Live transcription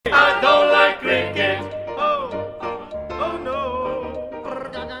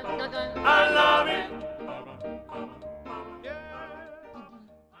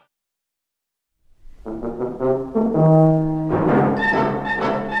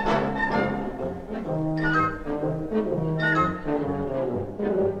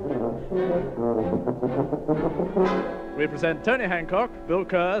we present Tony Hancock, Bill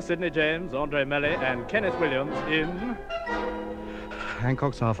Kerr, Sidney James, Andree Melly, and Kenneth Williams in...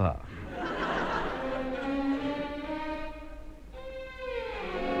 Hancock's half hour.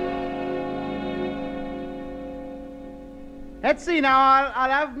 Let's see now. I'll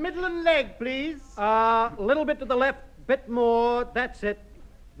have middle and leg, please. A little bit to the left, bit more. That's it.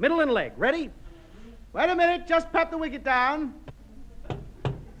 Middle and leg. Ready? Wait a minute. Just pat the wicket down.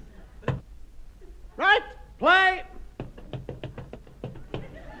 Right. Play.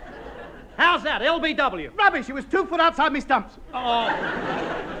 How's that? LBW. Rubbish. He was 2 foot outside me stumps.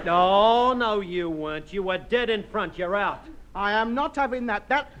 Oh, no, you weren't. You were dead in front. You're out. I am not having that.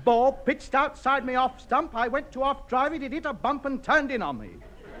 That ball pitched outside me off stump. I went to off drive it. It hit a bump and turned in on me.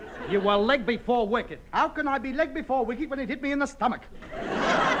 You were leg before wicket. How can I be leg before wicket when it hit me in the stomach?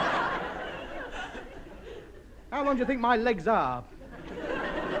 How long do you think my legs are?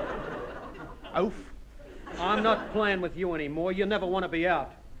 Oof. I'm not playing with you anymore. You never want to be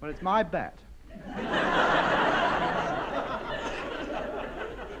out. Well, it's my bat.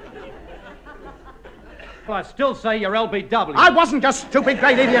 Well, I still say you're LBW. I wasn't, you stupid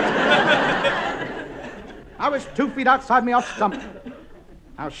great idiot. I was 2 feet outside me off stump.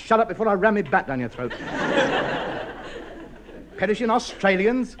 Now shut up before I ram my bat down your throat. Perishing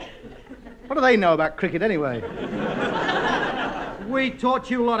Australians? What do they know about cricket anyway? We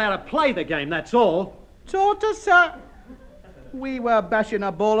taught you lot how to play the game, that's all. Taught us, sir? We were bashing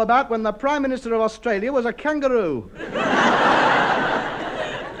a ball about when the Prime Minister of Australia was a kangaroo.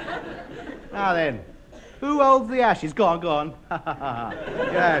 Now then, who holds the ashes? Go on.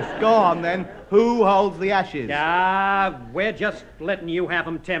 Yes, go on then. Who holds the ashes? We're just letting you have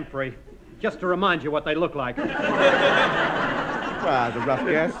them temporary. Just to remind you what they look like. Well, the rough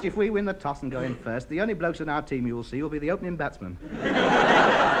guess. If we win the toss and go in first, the only blokes in our team you will see will be the opening batsman.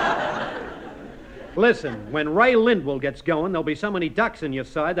 Listen, when Ray Lindwell gets going, there'll be so many ducks in your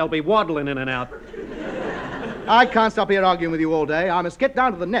side, they'll be waddling in and out. I can't stop here arguing with you all day. I must get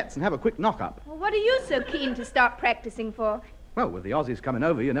down to the nets and have a quick knock-up. Well, what are you so keen to start practicing for? Well, with the Aussies coming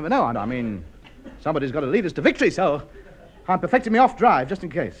over, you never know. I mean, somebody's got to lead us to victory, so I'm perfecting me off drive, just in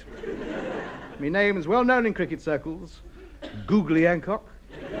case. My name is well known in cricket circles. Googly Hancock.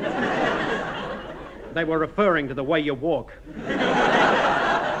 They were referring to the way you walk.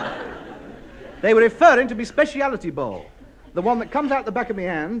 They were referring to my speciality ball. The one that comes out the back of my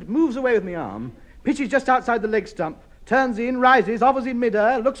hand, moves away with my arm, pitches just outside the leg stump, turns in, rises, hovers in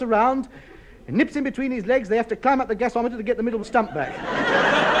mid-air, looks around, and nips in between his legs. They have to climb up the gasometer to get the middle stump back.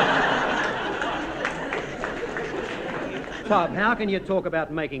 Bob, how can you talk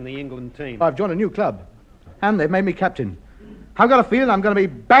about making the England team? I've joined a new club, and they've made me captain. I've got a feeling I'm going to be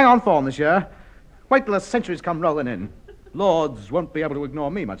bang on form this year. Wait till the centuries come rolling in. Lords won't be able to ignore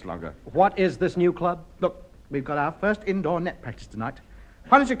me much longer. What is this new club? Look, we've got our first indoor net practice tonight.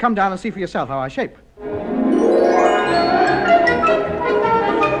 Why don't you come down and see for yourself how I shape?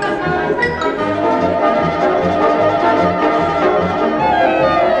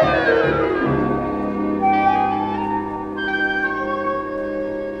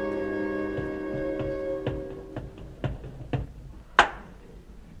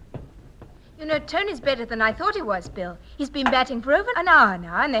 You know, Tony's better than I thought he was, Bill. He's been batting for over an hour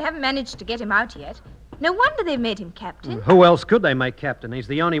now, and they haven't managed to get him out yet. No wonder they've made him captain. Who else could they make captain? He's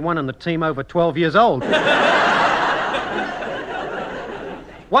the only one on the team over 12 years old.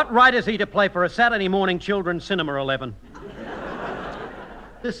 What right is he to play for a Saturday morning children's cinema 11?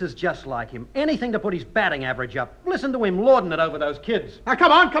 This is just like him. Anything to put his batting average up. Listen to him lording it over those kids. Now,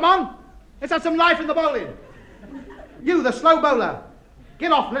 come on. Let's have some life in the bowling. You, the slow bowler.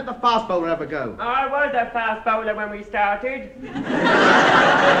 Get off and let the fast bowler have a go. I was a fast bowler when we started.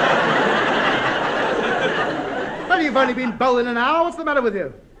 Well, you've only been bowling an hour. What's the matter with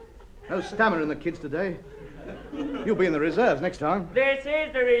you? No stamina in the kids today. You'll be in the reserves next time. This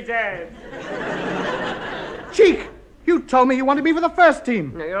is the reserves. Cheek! You told me you wanted me for the first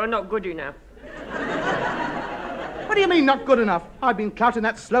team. No, you're not good enough. What do you mean, not good enough? I've been clouting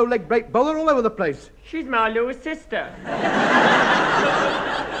that slow leg break bowler all over the place. She's my little sister.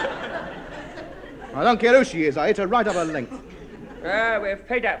 I don't care who she is. I hit her right up her length. We're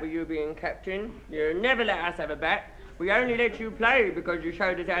fed up with you being captain. You never let us have a bat. We only let you play because you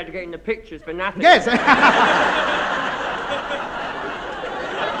showed us how to get in the pictures for nothing. Yes.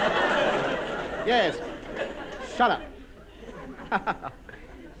 Yes. Shut up.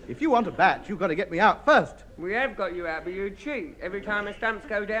 If you want a bat, you've got to get me out first. We have got you out, but you cheat. Every time the stumps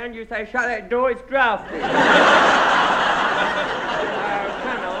go down, you say, shut that door, it's drafty.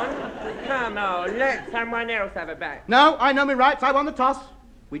 Come on, let someone else have a bat. No, I know me rights. I won the toss.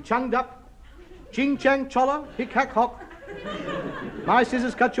 We chunged up. Ching, chang, cholla, hick, hack, hock. My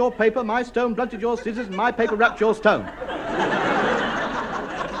scissors cut your paper, my stone blunted your scissors, and my paper wrapped your stone.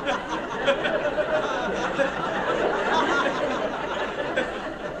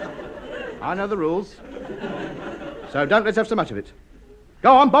 I know the rules. So don't let's have so much of it.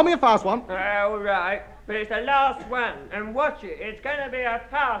 Go on, bomb me a fast one. All right, but it's the last one, and watch it. It's going to be a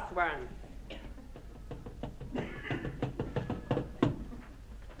fast one.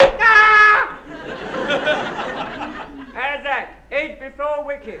 Ah! How's that? 8 before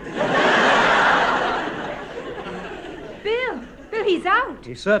wicket. Bill, he's out.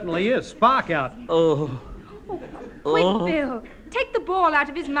 He certainly is. Spark out. Quick, Bill. Take the ball out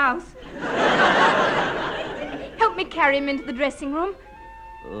of his mouth. Help me carry him into the dressing room.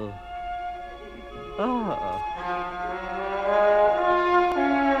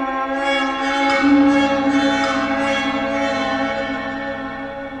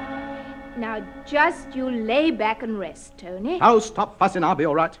 Now, just you lay back and rest, Tony. Oh, stop fussing. I'll be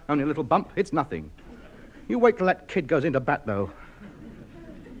all right. Only a little bump. It's nothing. You wait till that kid goes into bat, though.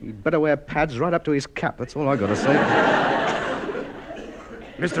 He'd better wear pads right up to his cap. That's all I got to say.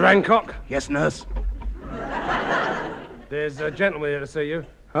 Mr. Hancock? Yes, nurse. There's a gentleman here to see you.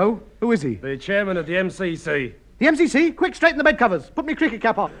 Oh? Who is he? The chairman of the MCC. The MCC? Quick, straighten the bed covers. Put me cricket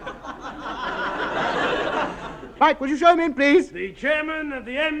cap on. Right, would you show him in, please? The chairman of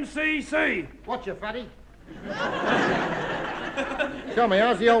the MCC. Watch you, fatty. Tell me,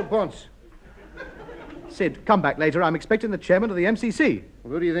 how's the old bunce? Sid, come back later. I'm expecting the chairman of the MCC.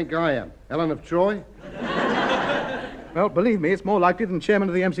 Well, who do you think I am? Ellen of Troy? Well, believe me, it's more likely than chairman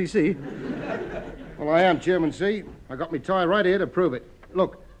of the MCC. Well, I am chairman, see? I got me tie right here to prove it.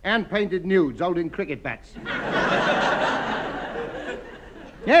 Look, hand-painted nudes holding cricket bats.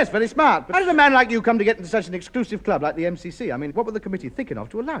 Yes, very smart. But how did a man like you come to get into such an exclusive club like the MCC? I mean, what were the committee thinking of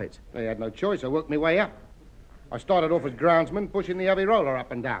to allow it? They had no choice. I worked my way up. I started off as groundsman, pushing the heavy roller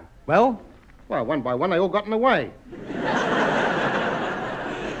up and down. Well? Well, one by one, they all got in the way.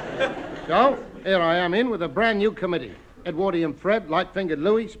 So, here I am in with a brand new committee. Edwardian Fred, Light-Fingered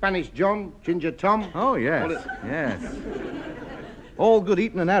Louis, Spanish John, Ginger Tom. Oh, yes, yes. All good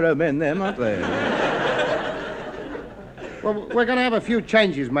Eton and Arrow men, them, aren't they? Well, we're going to have a few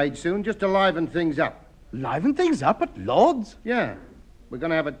changes made soon, just to liven things up. Liven things up at Lord's? Yeah. We're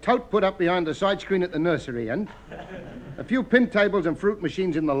going to have a tote put up behind the side screen at the nursery end, a few pin tables and fruit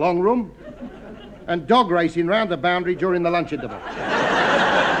machines in the long room, and dog racing round the boundary during the lunch interval.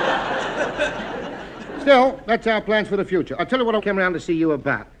 Still, that's our plans for the future. I'll tell you what I came around to see you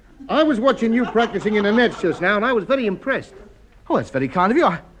about. I was watching you practicing in the nets just now, and I was very impressed. Oh, that's very kind of you.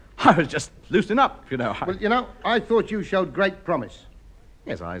 I was just loosening up, you know. Well, you know, I thought you showed great promise.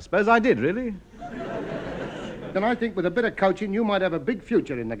 Yes, I suppose I did, really. Then I think with a bit of coaching, you might have a big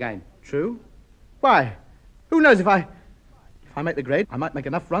future in the game. True. Why? Who knows if I make the grade, I might make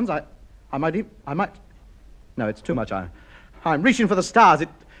enough runs, I might. No, it's too much. I'm reaching for the stars.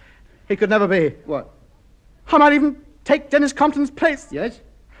 It could never be. What? I might even take Dennis Compton's place. Yes?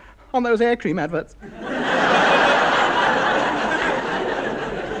 On those air cream adverts.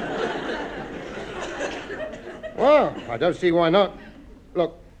 Well, I don't see why not.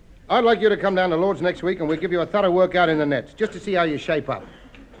 Look, I'd like you to come down to Lord's next week and we'll give you a thorough workout in the nets, just to see how you shape up.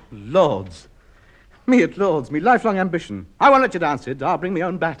 Lord's. Me at Lord's, me lifelong ambition. I won't let you down, Sid. I'll bring my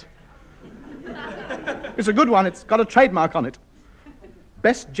own bat. It's a good one. It's got a trademark on it.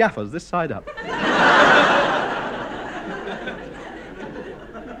 Best Jaffers this side up.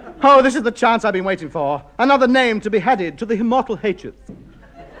 Oh, this is the chance I've been waiting for. Another name to be added to the immortal H's.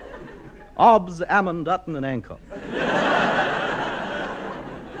 Obbs, Ammon, Dutton, and Hancock.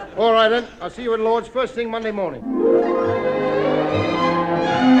 All right, then. I'll see you at Lord's first thing Monday morning.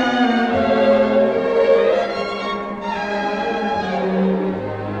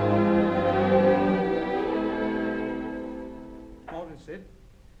 Morning, Sid.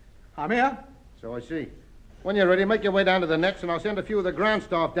 I'm here. So I see. When you're ready, make your way down to the nets, and I'll send a few of the ground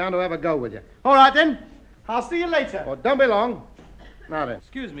staff down to have a go with you. All right, then. I'll see you later. Oh, don't be long. Now then.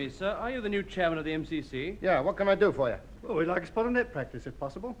 Excuse me, sir. Are you the new chairman of the MCC? Yeah, what can I do for you? Well, we'd like a spot of net practice, if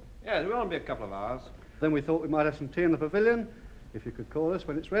possible. Yes, we won't be a couple of hours. Then we thought we might have some tea in the pavilion, if you could call us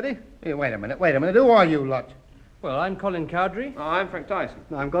when it's ready. Hey, wait a minute. Who are you lot? Well, I'm Colin Cowdrey. Oh, I'm Frank Tyson.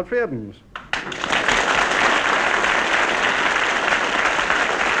 No, I'm Godfrey Evans.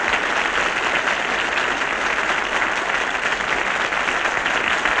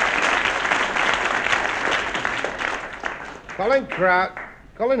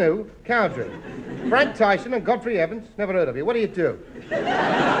 Colin who? Cowdrey. Frank Tyson and Godfrey Evans. Never heard of you. What do you do?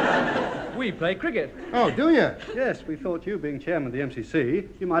 We play cricket. Oh, do you? Yes, we thought you, being chairman of the MCC,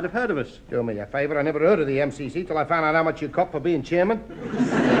 you might have heard of us. Do me a favour. I never heard of the MCC till I found out how much you cop for being chairman.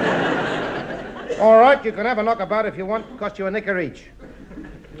 All right, you can have a knockabout if you want. Cost you a nickel each.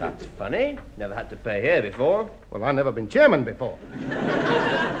 That's funny. Never had to pay here before. Well, I've never been chairman before.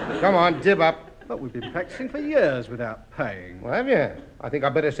 Come on, dib up. But we've been practicing for years without paying. Well, have you? I think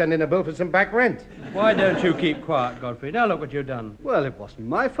I'd better send in a bill for some back rent. Why don't you keep quiet, Godfrey? Now look what you've done. Well, it wasn't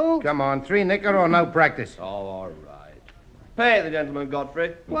my fault. Come on, 3 nickel or no practice. Oh, all right. Pay the gentleman,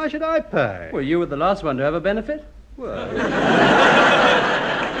 Godfrey. Why should I pay? Well, you were the last one to have a benefit. Well...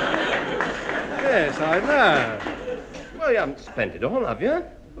 yes, I know. Well, you haven't spent it all, have you?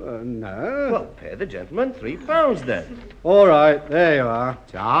 No. Well, pay the gentleman £3 then. All right, there you are.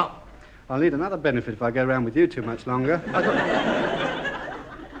 Ja. I'll need another benefit if I go around with you too much longer.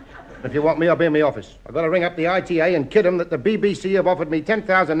 If you want me, I'll be in my office. I've got to ring up the ITA and kid them that the BBC have offered me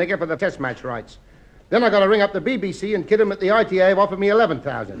 10,000 nigger for the test match rights. Then I've got to ring up the BBC and kid them that the ITA have offered me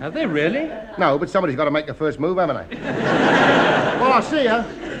 11,000. Have they really? No, but somebody's got to make the first move, haven't I? Well, I'll see you.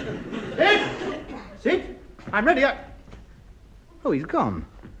 Sit. I'm ready. Oh, he's gone.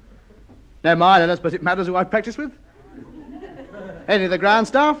 Never mind, I don't suppose it matters who I practice with. Any of the ground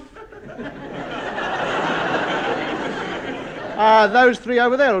staff? Those 3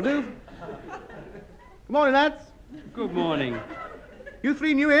 over there will do. Good morning, lads. Good morning. You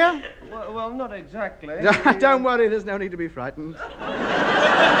 3 new here? Well, not exactly. Don't worry, there's no need to be frightened.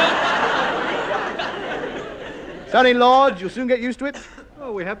 Sonny Lodge, you'll soon get used to it.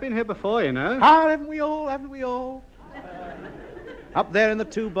 Oh, we have been here before, you know. Ah, haven't we all? Haven't we all? Up there in the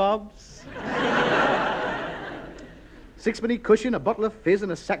 2 bobs. 6-penny cushion, a bottle of fizz,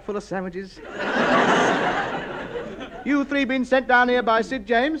 and a sack full of sandwiches. You 3 been sent down here by Sid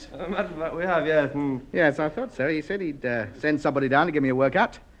James? Matter of fact, we have, yes. Yes, I thought so. He said he'd send somebody down to give me a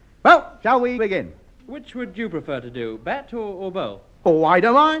workout. Well, shall we begin? Which would you prefer to do, bat or bowl? Oh, I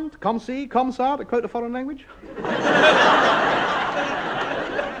don't mind. Com si, com sa, to quote a foreign language.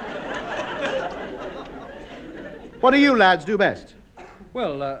 What do you lads do best?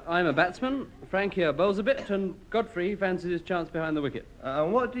 Well, I'm a batsman. Frank here bowls a bit, and Godfrey fancies his chance behind the wicket.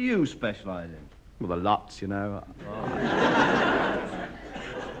 And what do you specialise in? Well, the lots, you know.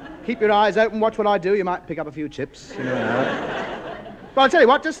 Keep your eyes open, watch what I do. You might pick up a few chips. You know. Well, I'll tell you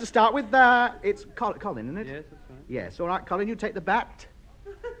what, just to start with, it's Colin, isn't it? Yes, that's right. Yes, all right, Colin, you take the bat.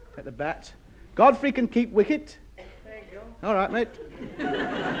 Take the bat. Godfrey can keep wicket. Thank you. All right, mate.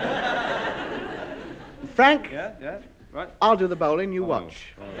 Frank? Yeah, right. I'll do the bowling, you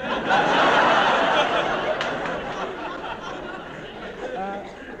watch.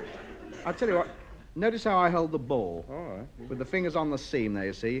 I'll tell you what, notice how I hold the ball. All right. With the fingers on the seam there,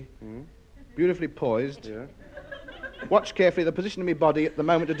 you see. Beautifully poised. Yeah. Watch carefully the position of my body at the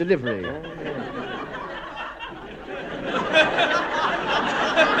moment of delivery.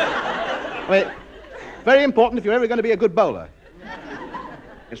 Wait, very important if you're ever going to be a good bowler.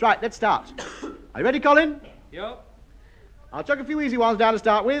 That's right, let's start. Are you ready, Colin? Yep. I'll chuck a few easy ones down to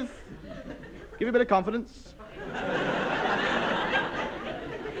start with. Give you a bit of confidence.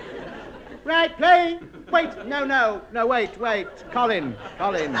 Right, play. Wait, no, wait. Colin.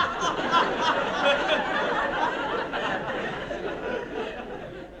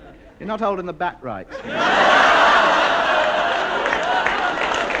 You're not holding the bat right.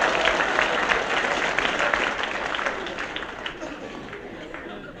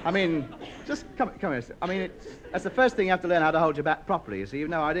 I mean, just come here. I mean, that's the first thing you have to learn, how to hold your bat properly, you see. You've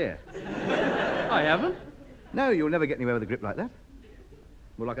no idea. I haven't. No, you'll never get anywhere with a grip like that.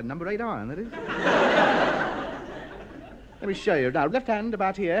 More like a number 8 iron, that is. Let me show you. Now, left hand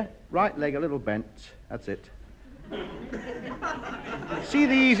about here, right leg a little bent. That's it. See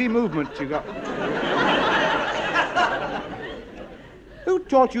the easy movement you got? Who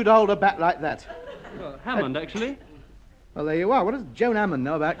taught you to hold a bat like that? Well, Hammond, actually. Well, there you are. What does Joan Hammond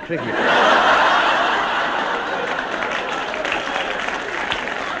know about cricket?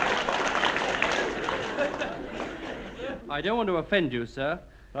 I don't want to offend you, sir,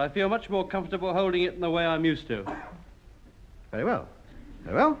 but I feel much more comfortable holding it in the way I'm used to. Very well.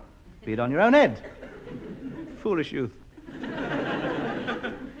 Very well. Be it on your own head. Foolish youth.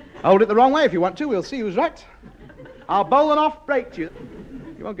 Hold it the wrong way if you want to. We'll see who's right. I'll bowl an off break to you.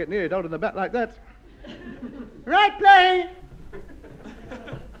 You won't get near it holding the bat like that. Right play!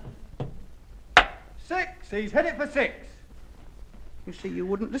 6. He's hit it for 6. You see, you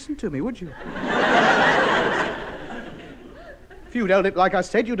wouldn't listen to me, would you? If you'd held it like I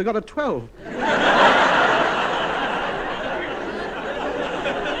said, you'd have got a 12.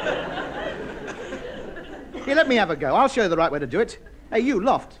 Here, let me have a go. I'll show you the right way to do it. Hey, you,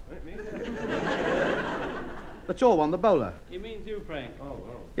 Loft. The tall one, the bowler. He means you, Frank. Oh,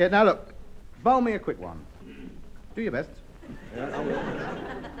 well. Yeah, now look. Bowl me a quick one. Do your best.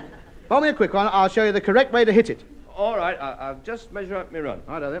 Bowl me a quick one. I'll show you the correct way to hit it. All right, I'll just measure up my run.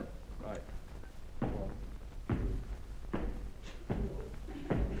 All right, then. Right.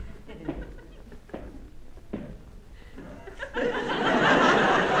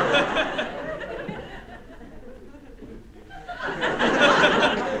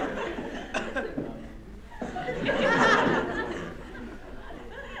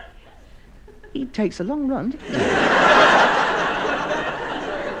 He takes a long run.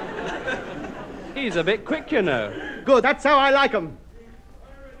 He's a bit quick, you know. Good, that's how I like 'em.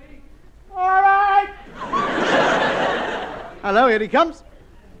 All right. Hello, here he comes.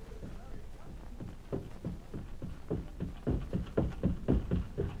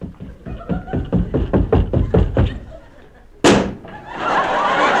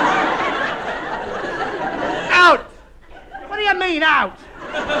 Out! What do you mean, out?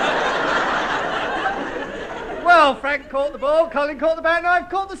 Well, Frank caught the ball, Colin caught the bat, and I've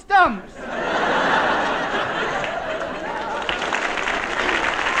caught the stumps.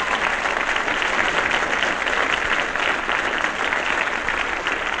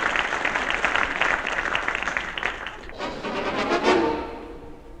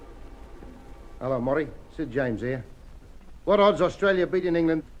 Hello, Morty. Sid James here. What odds Australia beating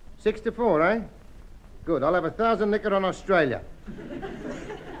England? 6-4, eh? Good. I'll have 1,000 knicker on Australia.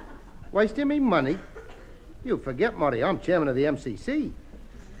 Wasting me money? You forget, Morty, I'm chairman of the MCC.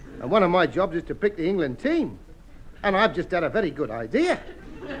 And one of my jobs is to pick the England team. And I've just had a very good idea.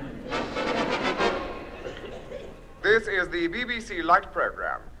 This is the BBC Light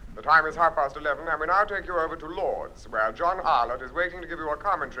Programme. The time is 11:30, and we now take you over to Lord's, where John Arlott is waiting to give you a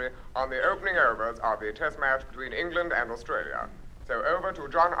commentary on the opening overs of the test match between England and Australia. So over to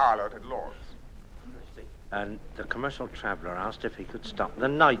John Arlott at Lord's. And the commercial traveller asked if he could stop the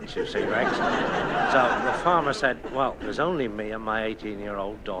night, you see, Rex. So the farmer said, well, there's only me and my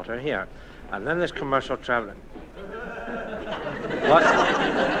 18-year-old daughter here. And then this commercial traveller... What?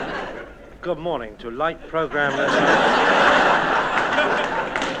 Good morning to light programme listeners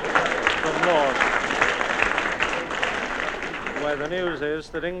from Lord, where the news is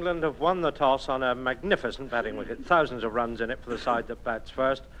that England have won the toss on a magnificent batting wicket. Thousands of runs in it for the side that bats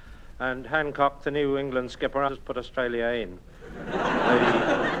first. And Hancock, the New England skipper, has put Australia in.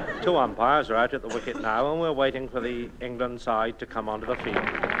 The two umpires are out at the wicket now, and we're waiting for the England side to come onto the field.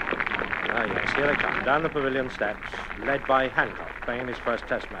 Ah, yes, here they come, down the pavilion steps, led by Hancock, playing his first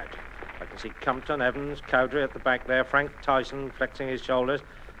test match. I can see Compton, Evans, Cowdrey at the back there, Frank Tyson flexing his shoulders,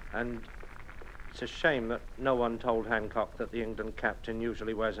 and it's a shame that no one told Hancock that the England captain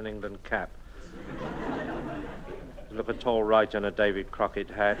usually wears an England cap. Look a tall right in a David Crockett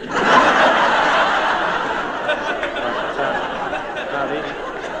hat. Now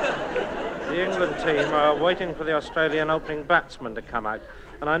the England team are waiting for the Australian opening batsman to come out.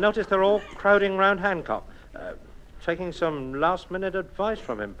 And I notice they're all crowding round Hancock, taking some last-minute advice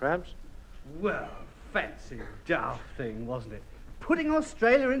from him, perhaps. Well, fancy daft thing, wasn't it? Putting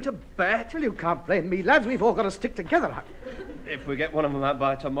Australia into bat? Well, you can't blame me, lads. We've all got to stick together. If we get one of them out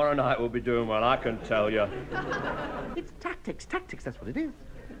by tomorrow night, we'll be doing well, I can tell you. It's tactics, that's what it is.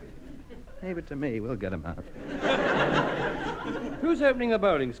 Leave it to me, we'll get them out. Who's opening the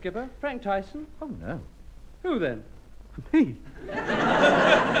bowling, Skipper? Frank Tyson? Oh, no. Who then? Me.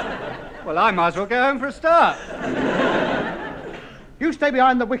 Well, I might as well go home for a start. You stay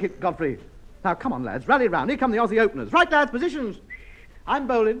behind the wicket, Godfrey. Now, come on, lads, rally round. Here come the Aussie openers. Right, lads, positions. I'm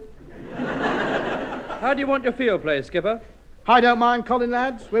bowling. How do you want your field play, Skipper? I don't mind, Colin,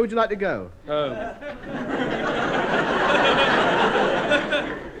 lads. Where would you like to go? Oh.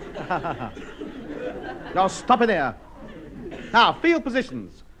 Now, stop it there. Now, field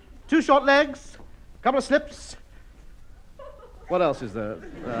positions. 2 short legs, couple of slips. What else is there?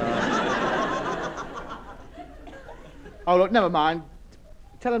 Oh, look, never mind.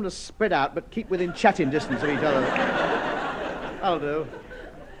 Tell them to spread out, but keep within chatting distance of each other. That'll do.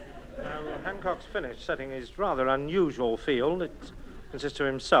 Hancock's finished setting his rather unusual field. It consists of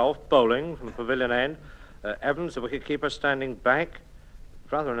himself bowling from the pavilion end, Evans, the wicket-keeper, standing back.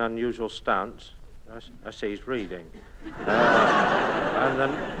 Rather an unusual stance. I see he's reading. And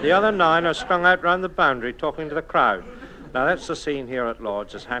then the other 9 are strung out round the boundary talking to the crowd. Now, that's the scene here at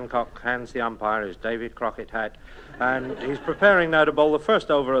Lord's as Hancock hands the umpire his David Crockett hat, and he's preparing now to bowl the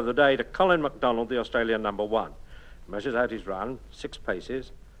first over of the day to Colin MacDonald, the Australian number 1. Measures out his run, 6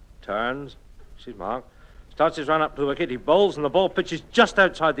 paces, turns, she's marked, starts his run up to the wicket, he bowls, and the ball pitches just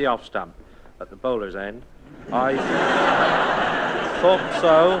outside the off stump at the bowler's end. I thought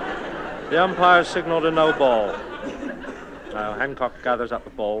so. The umpire signalled a no ball. Now Hancock gathers up the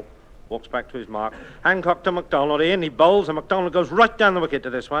ball, walks back to his mark. Hancock to MacDonald. He bowls, and MacDonald goes right down the wicket to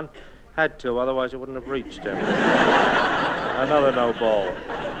this one. Had to, otherwise it wouldn't have reached him. Another no ball.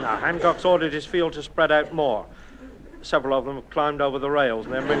 Now Hancock's ordered his field to spread out more. Several of them have climbed over the rails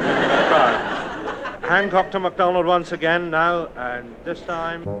and they're bringing them back down. Hancock to MacDonald once again now, and this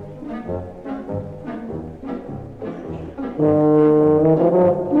time...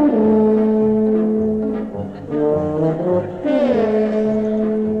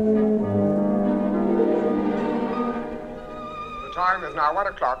 The time is now 1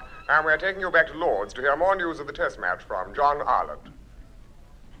 o'clock, and we're taking you back to Lord's to hear more news of the test match from John Arlott.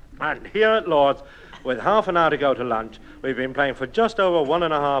 And here at Lord's, with half an hour to go to lunch, we've been playing for just over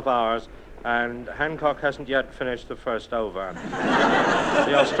 1.5 hours, and Hancock hasn't yet finished the first over.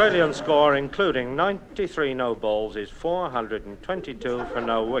 The Australian score, including 93 no balls, is 422 for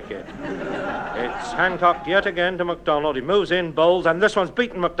no wicket. It's Hancock yet again to MacDonald. He moves in, bowls, and this one's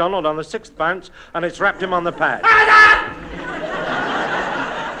beaten MacDonald on the 6th bounce, and it's wrapped him on the pad.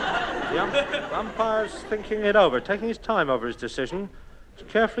 The umpire's thinking it over, taking his time over his decision. He's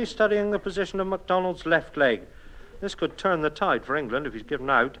carefully studying the position of MacDonald's left leg. This could turn the tide for England if he's given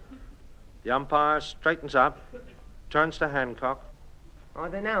out. The umpire straightens up, turns to Hancock. I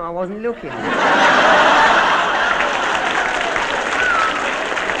don't know, I wasn't looking.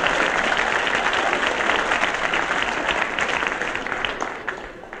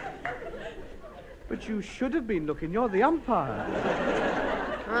 But you should have been looking. You're the umpire.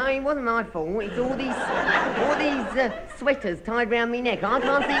 Oh, it wasn't my fault. It's all these sweaters tied round me neck. I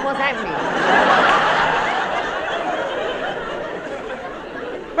can't see what's happening.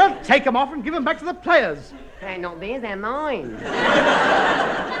 Well, take them off and give them back to the players. They're not theirs, they're mine.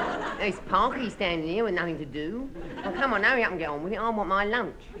 There's Parky standing here with nothing to do. Well, come on, hurry up and get on with it. I want my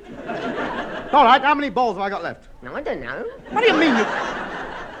lunch. All right, how many balls have I got left? No, I don't know. What do you mean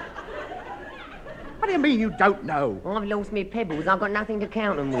What do you mean you don't know? Well, I've lost me pebbles. I've got nothing to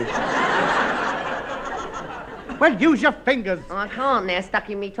count them with. Well, use your fingers. I can't. They're stuck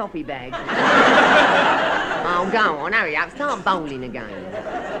in me toffee bag. Oh, go on, hurry up. Start bowling again.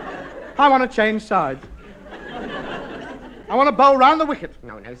 I want to change sides. I want to bowl round the wicket.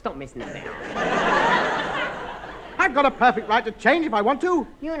 No, stop messing about. I've got a perfect right to change if I want to.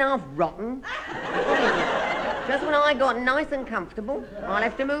 You're half rotten. Just when I got nice and comfortable, I'll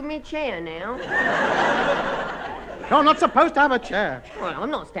have to move me chair now. You're not supposed to have a chair. Well, I'm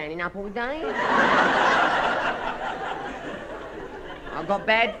not standing up all day. I've got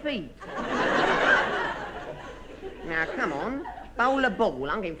bad feet. Now, come on. Bowl a ball.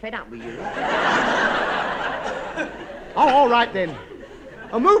 I'm getting fed up with you. Oh, all right, then.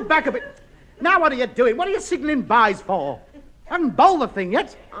 I'll move back a bit. Now what are you doing? What are you signalling byes for? I haven't bowled the thing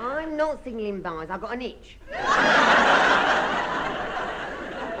yet. I'm not signalling byes. I've got an itch.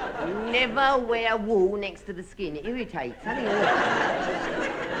 Never wear wool next to the skin. It irritates. That's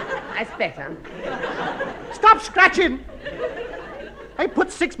better. Stop scratching! They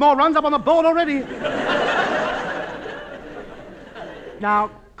put 6 more runs up on the board already. Now,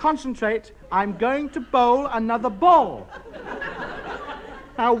 concentrate. I'm going to bowl another ball.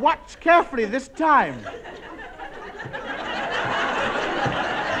 Now, watch carefully this time.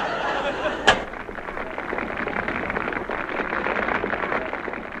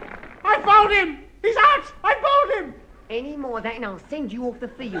 I bowled him! He's out! I bowled him! Any more of that and I'll send you off the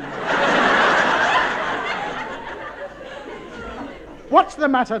field. What's the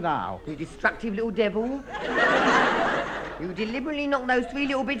matter now? You destructive little devil. You deliberately knocked those 3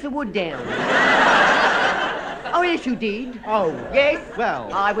 little bits of wood down. Oh, yes, you did. Oh. Yes? Well.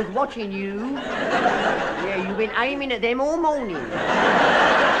 I was watching you. Yeah, you've been aiming at them all morning.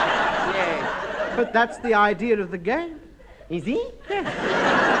 Yes. But that's the idea of the game. Is it? Yes.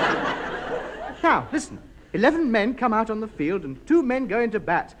 Now, listen. 11 men come out on the field and 2 men go into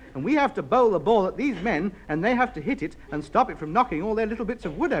bat. And we have to bowl the ball at these men, and they have to hit it and stop it from knocking all their little bits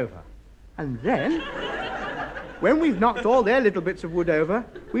of wood over. And then, when we've knocked all their little bits of wood over,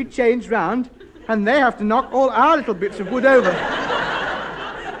 we change round, and they have to knock all our little bits of wood over.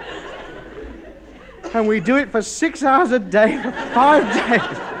 And we do it for 6 hours a day for 5 days.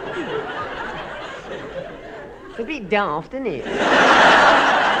 It's a bit daft, isn't it?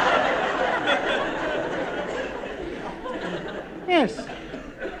 Yes.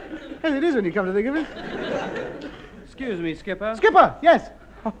 Yes, it is when you come to think of it. Excuse me, Skipper. Skipper, yes.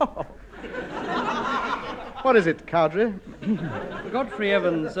 What is it, Cowdrey? Godfrey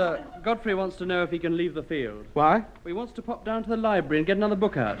Evans, Godfrey wants to know if he can leave the field. Why? Well, he wants to pop down to the library and get another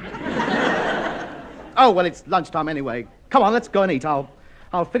book out. Oh, well, it's lunchtime anyway. Come on, let's go and eat. I'll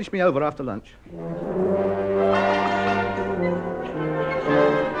I'll finish me over after lunch.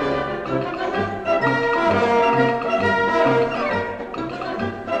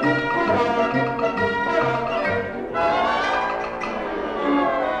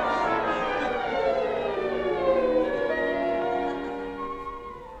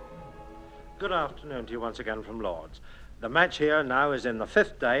 Good afternoon to you once again from Lord's. The match here now is in the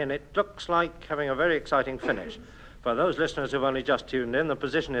 5th day, and it looks like having a very exciting finish. For those listeners who've only just tuned in, the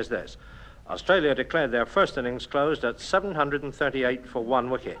position is this. Australia declared their first innings closed at 738 for 1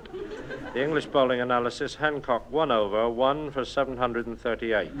 wicket. The English bowling analysis, Hancock 1 over, 1 for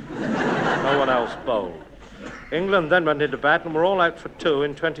 738. No one else bowled. England then went into bat and were all out for 2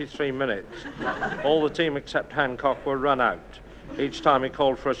 in 23 minutes. All the team except Hancock were run out. Each time he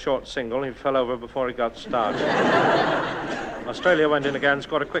called for a short single, he fell over before he got started. Australia went in again,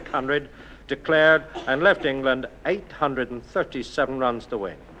 scored a quick 100, declared, and left England 837 runs to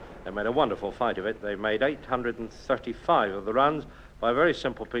win. They made a wonderful fight of it. They made 835 of the runs by a very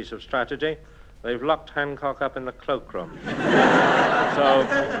simple piece of strategy. They've locked Hancock up in the cloakroom. So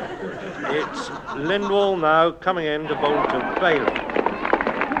it's Lindwall now coming in to bowl to Bailey.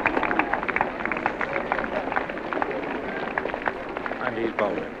 And he's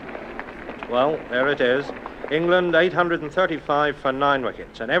bowling. Well, there it is. England 835 for 9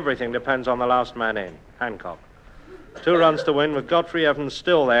 wickets, and everything depends on the last man in, Hancock. 2 runs to win with Godfrey Evans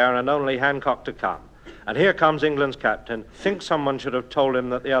still there and only Hancock to come. And here comes England's captain. Think someone should have told him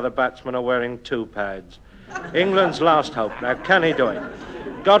that the other batsmen are wearing 2 pads. England's last hope. Now, can he do it?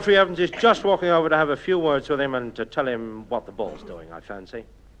 Godfrey Evans is just walking over to have a few words with him and to tell him what the ball's doing, I fancy.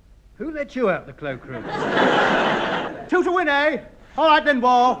 Who let you out the cloakroom? 2 to win, eh? All right,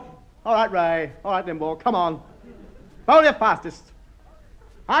 Lindwall. All right, Ray. All right, Lindwall. Come on. Bowl your fastest.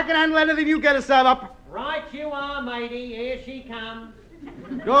 I can handle anything you get a serve up. Right you are, matey. Here she comes.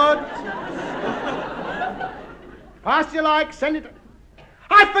 Good. Fast you like. Send it.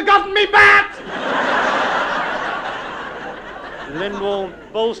 I've forgotten me bat! Lindwall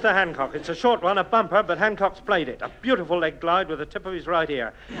bowls to Hancock. It's a short one, a bumper, but Hancock's played it. A beautiful leg glide with the tip of his right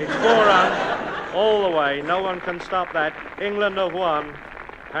ear. It's 4 runs all the way. No one can stop that. England have won.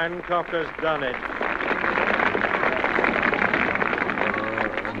 Hancock has done it.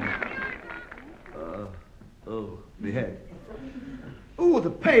 Oh, me head. Oh, the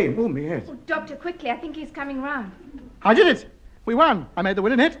pain. Oh, me head. Oh, Doctor, quickly. I think he's coming round. I did it. We won. I made the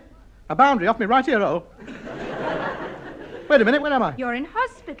winning hit. A boundary off me right ear, oh. Wait a minute, where am I? You're in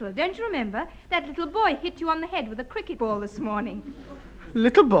hospital. Don't you remember? That little boy hit you on the head with a cricket ball this morning.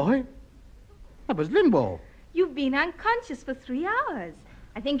 Little boy? That was Lindwall. You've been unconscious for 3 hours.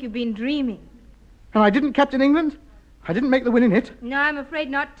 I think you've been dreaming. And I didn't captain England? I didn't make the winning hit? No, I'm afraid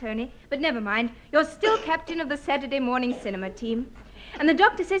not, Tony. But never mind. You're still captain of the Saturday morning cinema team. And the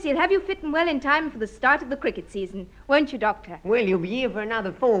doctor says he'll have you fit and well in time for the start of the cricket season. Won't you, Doctor? Well, you'll be here for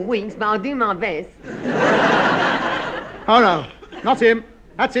another 4 weeks, but I'll do my best. Oh, no. Not him.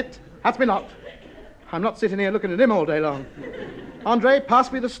 That's it. That's me lot. I'm not sitting here looking at him all day long. Andree, pass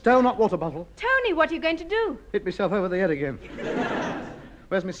me the stone hot water bottle. Tony, what are you going to do? Hit myself over the head again.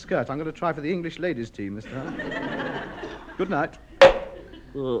 Where's my skirt? I'm going to try for the English ladies' team this time. Good night.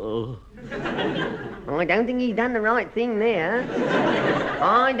 I don't think he's done the right thing there.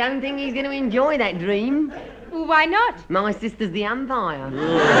 I don't think he's going to enjoy that dream. Well, why not? My sister's the umpire.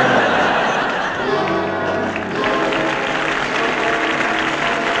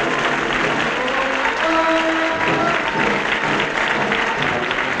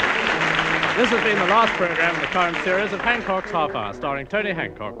 This has been the last program in the current series of Hancock's Half Hour, starring Tony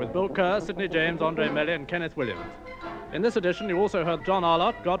Hancock, with Bill Kerr, Sidney James, Andree, Melly, and Kenneth Williams. In this edition, you also heard John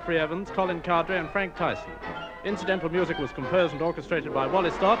Arlott, Godfrey Evans, Colin, Cowdrey, and Frank Tyson. Incidental music was composed and orchestrated by Wally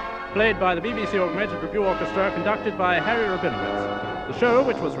Stott, played by the BBC Revue Orchestra, conducted by Harry Rabinowitz. The show,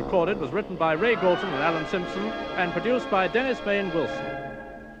 which was recorded, was written by Galton and Alan Simpson, and produced by Dennis Bain Wilson.